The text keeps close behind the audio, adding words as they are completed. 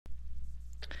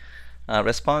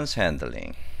Response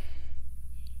handling.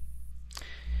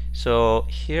 So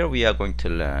here we are going to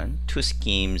learn two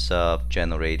schemes of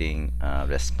generating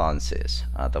responses.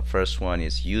 The first one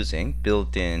is using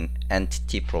built-in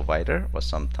entity provider, or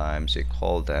sometimes we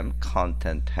call them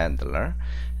content handler,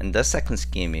 and the second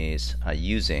scheme is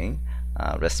using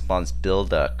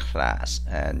ResponseBuilder class,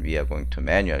 and we are going to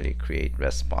manually create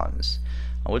response.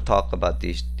 I will talk about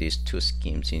these two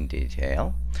schemes in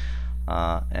detail.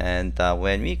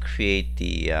 When we create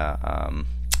the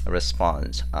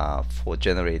response for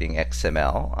generating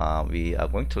XML, we are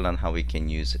going to learn how we can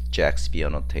use JAXB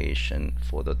annotation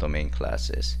for the domain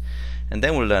classes, and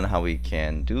then we'll learn how we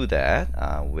can do that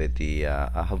with the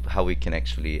how we can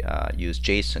actually use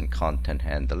JSON content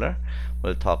handler.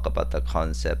 We'll talk about the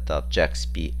concept of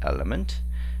JAXBElement,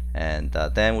 and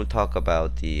then we'll talk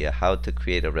about the how to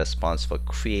create a response for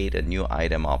create a new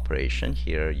item operation.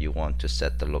 Here you want to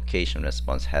set the location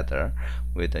response header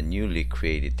with a newly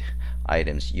created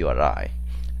items URI,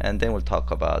 and then we'll talk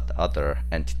about other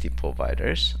entity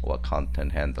providers or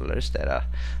content handlers that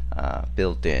are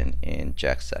built in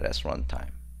JAXRS runtime.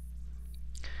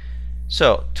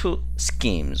 So two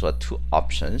schemes or two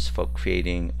options for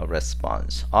creating a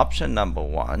response. Option number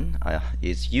one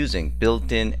is using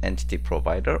built-in entity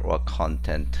provider or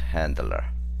content handler.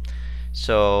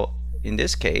 So in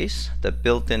this case, the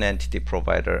built-in entity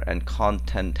provider and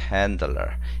content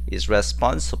handler is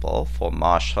responsible for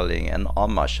marshalling and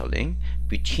unmarshalling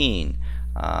between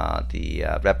the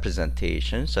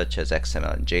representations such as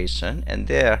XML and JSON and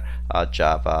their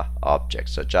Java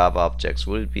objects. So Java objects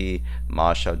will be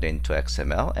marshaled into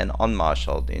XML and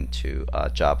unmarshaled into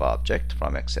Java object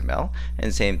from XML,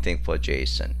 and same thing for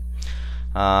JSON.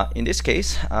 In this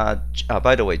case,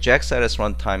 by the way, JAXRS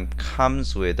runtime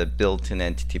comes with a built-in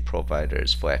entity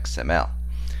providers for XML.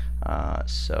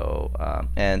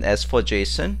 And as for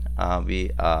JSON,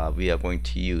 we are going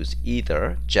to use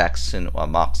either JAXBElement or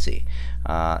Moxie.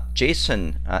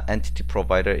 JSON entity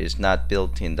provider is not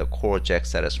built in the core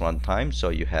JAXRS runtime, so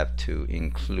you have to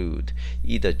include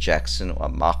either JAXBElement or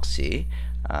Moxie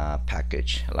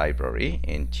package library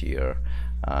into your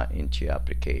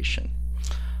application.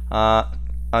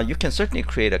 You can certainly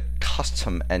create a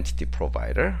custom entity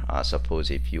provider. Suppose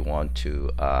if you want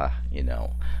to,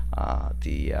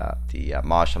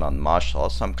 marshal and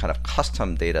unmarshal, some kind of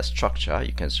custom data structure,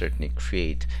 you can certainly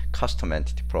create custom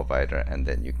entity provider, and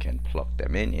then you can plug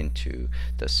them into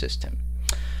the system.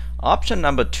 Option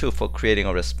number two for creating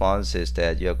a response is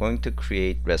that you're going to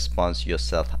create response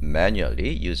yourself manually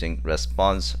using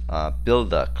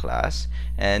ResponseBuilder class,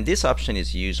 and this option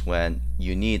is used when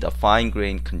you need a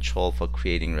fine-grained control for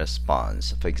creating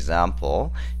response. For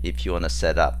example, if you want to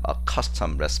set up a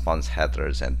custom response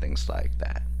headers and things like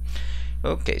that.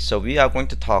 Okay, so we are going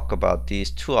to talk about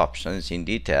these two options in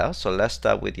detail. So let's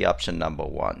start with the option number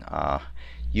one,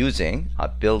 using a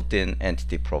built-in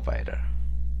entity provider.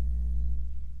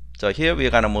 So here we're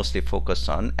going to mostly focus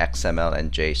on XML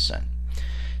and JSON.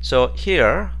 So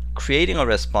here, creating a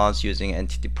response using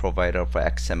entity provider for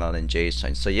XML and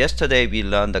JSON. So yesterday we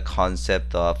learned the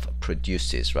concept of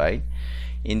produces, right?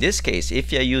 In this case,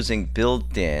 if you're using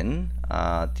built-in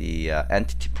the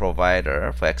entity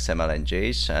provider for XML and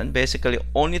JSON, basically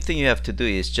only thing you have to do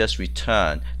is just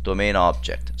return domain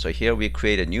object. So here we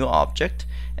create a new object,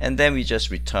 and then we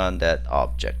just return that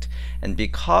object. And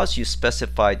because you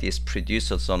specify this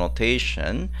produces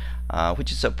annotation,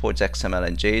 which supports XML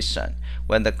and JSON,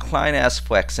 when the client asks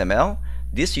for XML,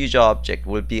 this user object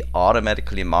will be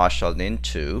automatically marshaled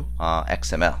into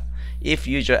XML. If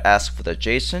user asks for the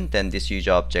JSON, then this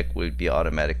user object will be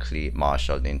automatically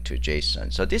marshaled into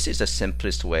JSON. So this is the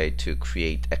simplest way to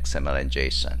create XML and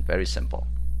JSON. Very simple.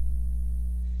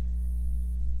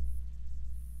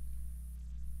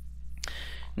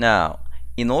 Now,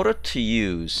 in order to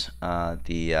use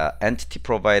the entity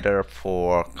provider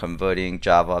for converting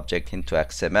Java object into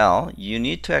XML, you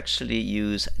need to actually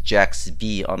use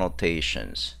JAXB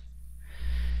annotations.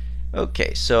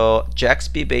 Okay, so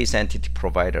JAXB based entity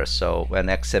provider. So when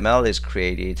XML is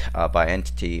created by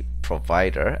entity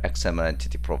provider, XML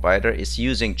entity provider is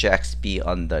using JAXB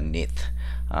underneath.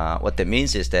 What that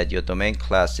means is that your domain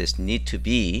classes need to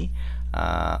be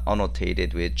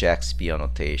annotated with JAXB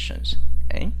annotations.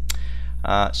 Okay?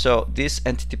 So this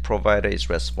entity provider is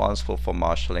responsible for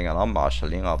marshalling and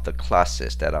unmarshalling of the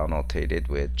classes that are annotated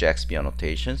with JAXB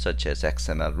annotation, such as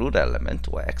XML root element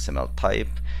or XML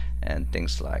type and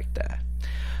things like that.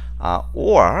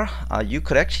 Or you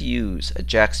could actually use a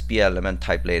JAXBElement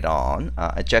type later on.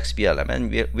 A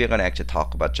JAXBElement, we're going to actually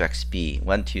talk about JAXB,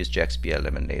 when to use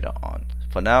JAXBElement later on.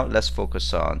 For now, let's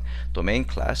focus on domain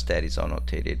class that is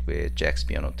annotated with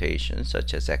JAXB annotations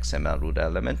such as XML root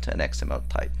element and XML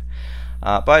type.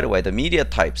 By the way, the media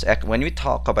types, when we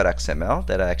talk about XML,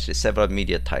 there are actually several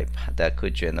media types that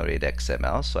could generate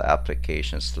XML. So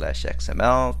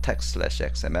application/XML,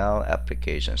 text/XML,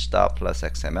 application stop plus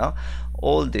XML.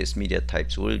 All these media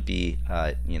types will be,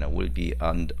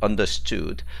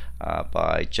 understood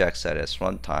by JAXRS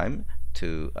runtime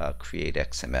to create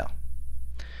XML.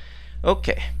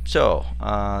 Okay, so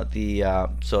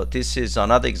so this is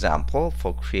another example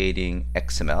for creating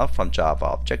XML from Java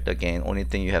object. Again, only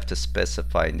thing you have to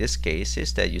specify in this case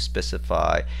is that you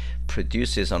specify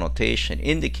produces annotation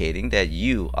indicating that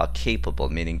you are capable,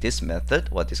 meaning this method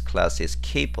or this class is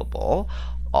capable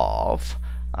of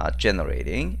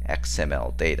generating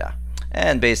XML data.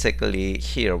 And basically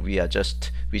here we are just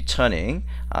returning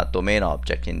a domain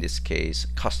object, in this case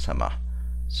customer.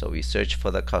 So we search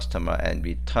for the customer and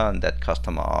return that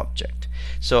customer object.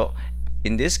 So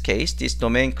in this case, this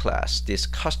domain class, this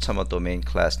customer domain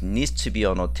class, needs to be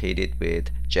annotated with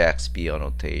JAXB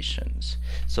annotations.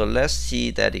 So let's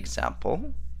see that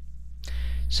example.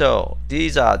 So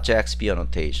these are JAXB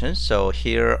annotations. So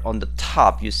here on the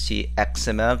top you see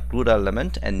XML root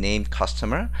element and name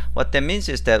customer. What that means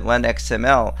is that when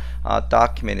XML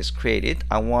document is created,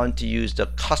 I want to use the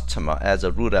customer as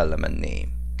a root element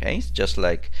name. Okay, just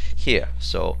like here.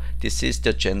 So this is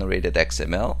the generated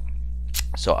XML.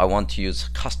 So I want to use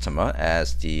customer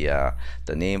as the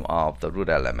name of the root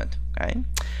element. Okay.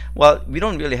 Well, we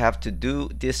don't really have to do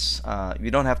this.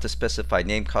 We don't have to specify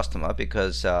name customer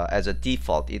because as a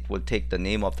default, it will take the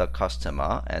name of the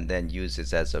customer and then use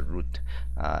it as a root,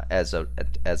 as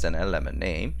an element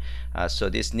name. So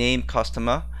this name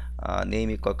customer. Name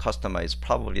equal customer is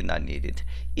probably not needed.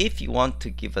 If you want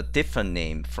to give a different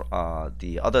name for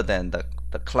other than the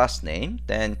class name,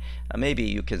 then maybe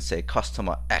you can say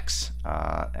customer X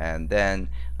and then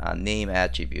name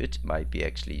attribute might be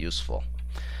actually useful.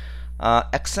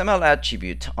 XML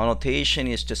attribute annotation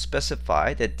is to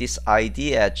specify that this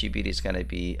ID attribute is going to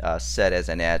be set as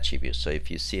an attribute. So if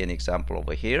you see an example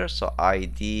over here, so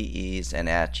ID is an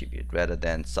attribute rather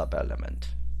than sub-element.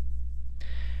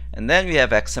 And then we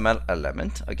have XML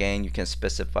element. Again, you can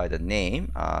specify the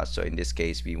name. So in this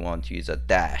case, we want to use a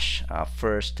dash,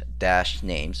 first dash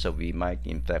name. So we might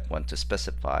in fact want to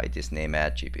specify this name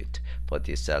attribute for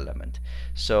this element.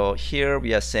 So here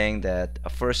we are saying that a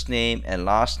first name and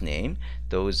last name,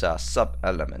 those are sub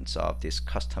elements of this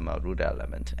customer root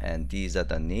element, and these are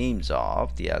the names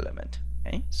of the element.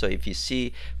 Okay? So if you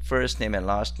see first name and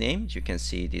last name, you can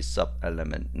see these sub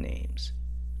element names.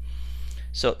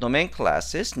 So domain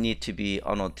classes need to be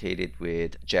annotated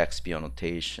with JAXB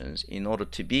annotations in order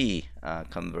to be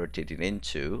converted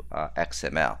into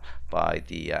XML by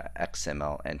the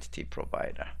XML entity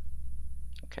provider.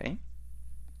 Okay.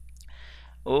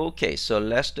 Okay, so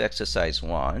let's do exercise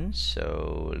 1.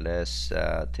 So let's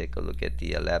take a look at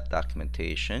the lab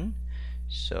documentation.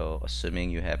 So assuming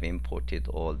you have imported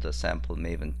all the sample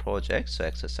Maven projects, so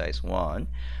exercise 1,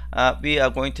 we are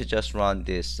going to just run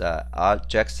this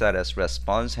JAXRS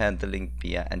response handling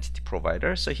via entity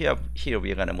provider. So here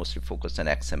we are going to mostly focus on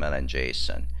XML and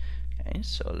JSON. Okay,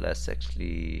 so let's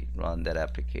actually run that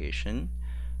application.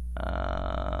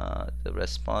 The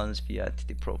response via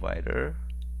entity provider.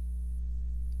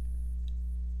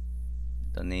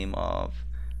 The name of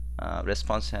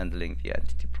response handling via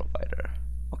entity provider.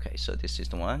 Okay, so this is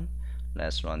the one.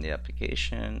 Let's run the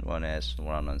application. Run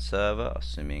on server,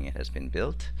 assuming it has been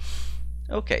built.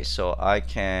 Okay, so I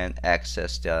can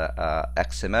access the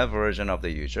XML version of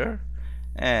the user,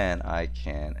 and I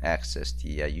can access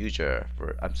the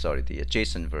the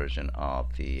JSON version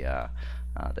of the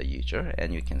user,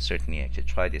 and you can certainly actually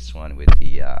try this one with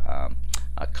the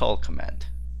call command.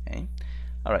 Okay.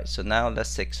 All right, so now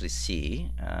let's actually see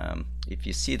if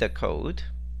you see the code.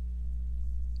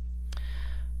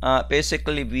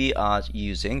 Basically, we are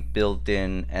using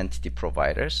built-in entity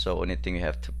providers. So only thing you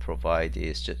have to provide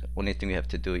is only thing we have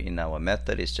to do in our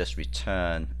method is just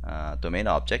return domain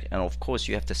object, and of course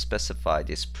you have to specify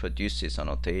this produces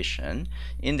annotation,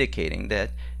 indicating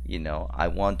that I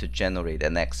want to generate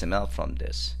an XML from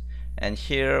this. And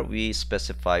here we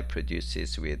specify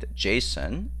produces with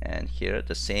JSON, and here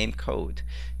the same code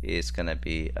is going to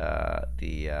be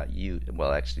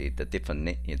the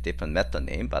different method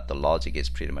name, but the logic is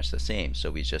pretty much the same.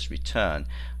 So we just return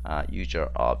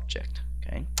user object.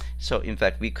 Okay. So in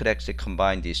fact, we could actually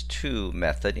combine these two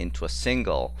methods into a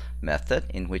single method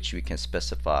in which we can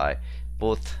specify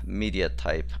both media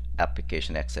type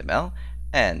application XML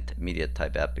and media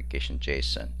type application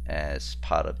JSON as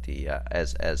part of the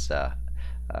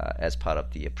as part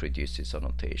of the produces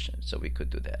annotation. So we could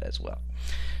do that as well.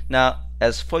 Now,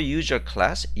 as for user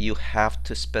class, you have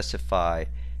to specify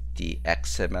the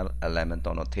XML element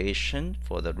annotation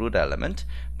for the root element.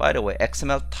 By the way,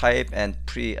 XML type and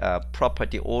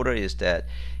property order is that,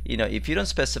 if you don't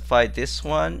specify this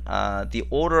one, the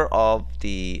order of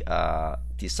the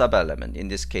sub element, in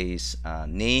this case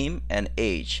name and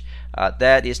age,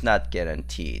 that is not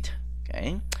guaranteed,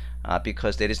 okay,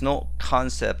 because there is no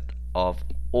concept of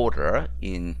order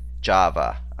in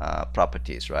Java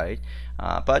properties, right?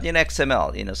 But in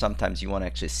XML, sometimes you want to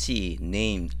actually see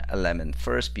name element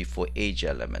first before age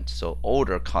element. So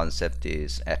order concept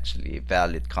is actually a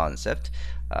valid concept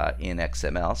in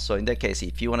XML. So in that case,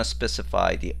 if you want to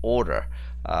specify the order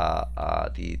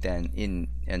then in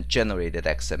generated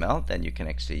XML, then you can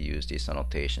actually use this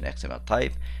annotation XML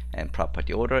type and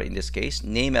property order. In this case,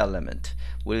 name element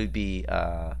will be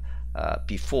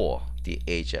before the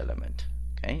age element.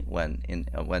 Okay, when in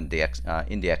the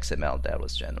XML that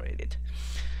was generated.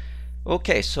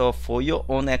 Okay, so for your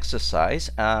own exercise,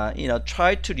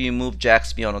 try to remove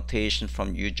JAXB annotation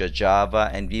from user Java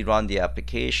and rerun the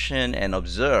application and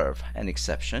observe an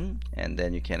exception, and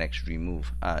then you can actually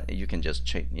remove. You can just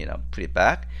change, put it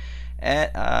back, and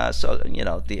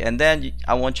and then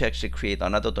I want you to actually create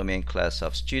another domain class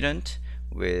of student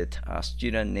with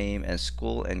student name and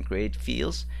school and grade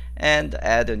fields, and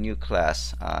add a new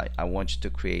class. I want you to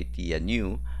create the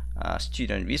new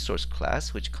student resource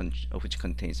class, which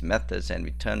contains methods and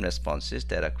return responses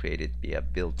that are created via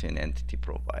built-in entity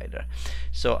provider.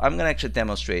 So I'm going to actually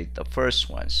demonstrate the first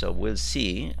one. So we'll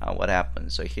see what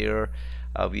happens. So here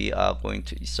we are going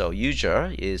to, so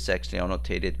user is actually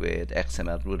annotated with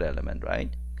XML root element,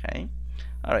 right? Okay.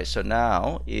 All right. So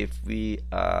now if we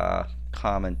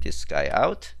comment this guy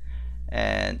out,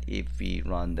 and if we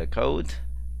run the code,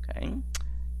 okay,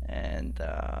 and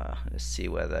let's see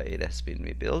whether it has been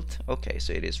rebuilt. Okay,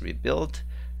 so it is rebuilt.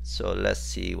 So let's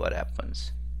see what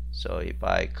happens. So if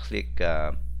I click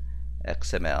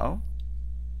XML,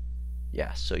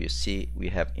 yeah, so you see we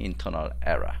have internal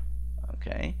error.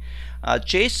 Okay,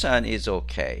 JSON is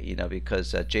okay,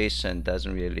 because JSON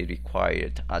doesn't really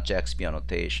require JAXB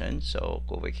annotation. So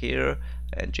go over here,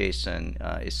 and JSON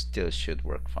it still should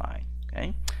work fine.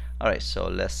 Okay, all right, so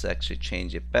let's actually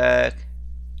change it back,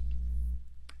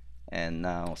 and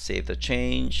now save the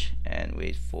change and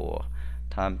wait for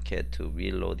Tomcat to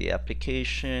reload the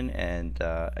application. And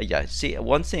yeah, see,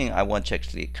 one thing I want to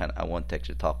actually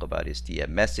talk about is the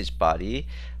message body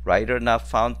writer not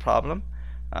found problem.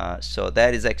 So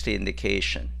that is actually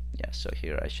indication. Yeah, so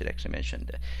here I should actually mention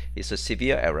that it's a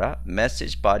severe error,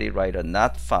 message body writer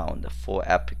not found for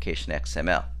application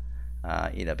XML.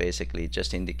 Basically it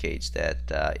just indicates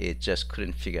that it just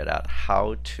couldn't figure out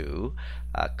how to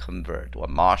convert or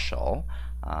marshal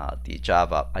the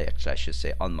Java, I should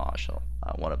say unmarshal,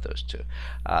 one of those two,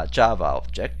 Java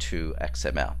object to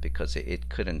XML, because it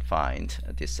couldn't find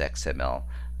this XML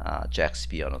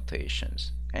JAXB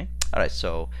annotations. Okay. All right.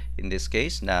 So in this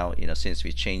case, now since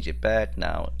we changed it back,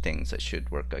 now things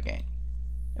should work again.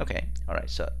 Okay. All right.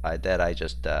 So I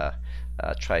just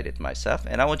tried it myself,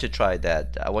 and I want you to try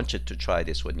that. I want you to try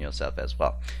this one yourself as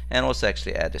well, and also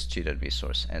actually add a student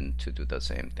resource and to do the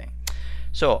same thing.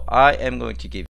 So I am going to give